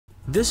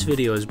This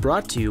video is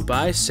brought to you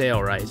by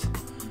Sailrite.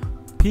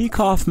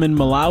 Kaufmann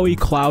Malawi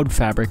Cloud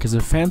fabric is a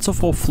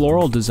fanciful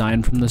floral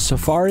design from the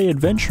Safari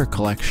Adventure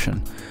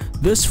collection.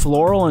 This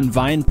floral and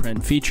vine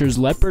print features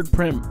leopard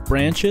print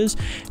branches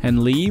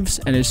and leaves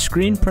and is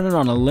screen printed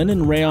on a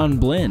linen rayon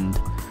blend.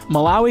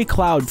 Malawi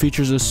Cloud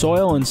features a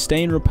soil and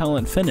stain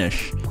repellent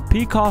finish.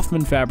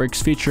 Kaufmann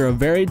Fabrics feature a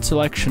varied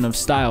selection of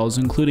styles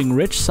including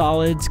rich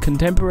solids,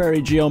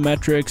 contemporary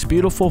geometrics,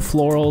 beautiful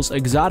florals,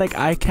 exotic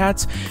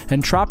ikats,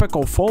 and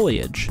tropical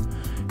foliage.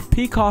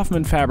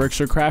 Kaufmann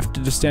Fabrics are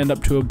crafted to stand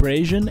up to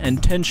abrasion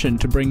and tension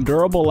to bring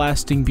durable,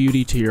 lasting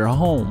beauty to your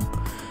home.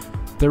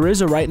 There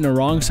is a right and a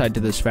wrong side to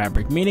this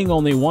fabric, meaning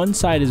only one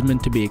side is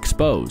meant to be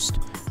exposed.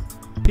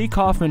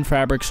 Kaufmann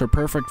Fabrics are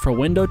perfect for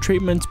window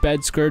treatments,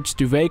 bed skirts,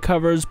 duvet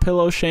covers,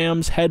 pillow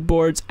shams,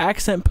 headboards,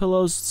 accent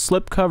pillows,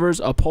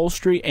 slipcovers,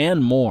 upholstery,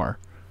 and more.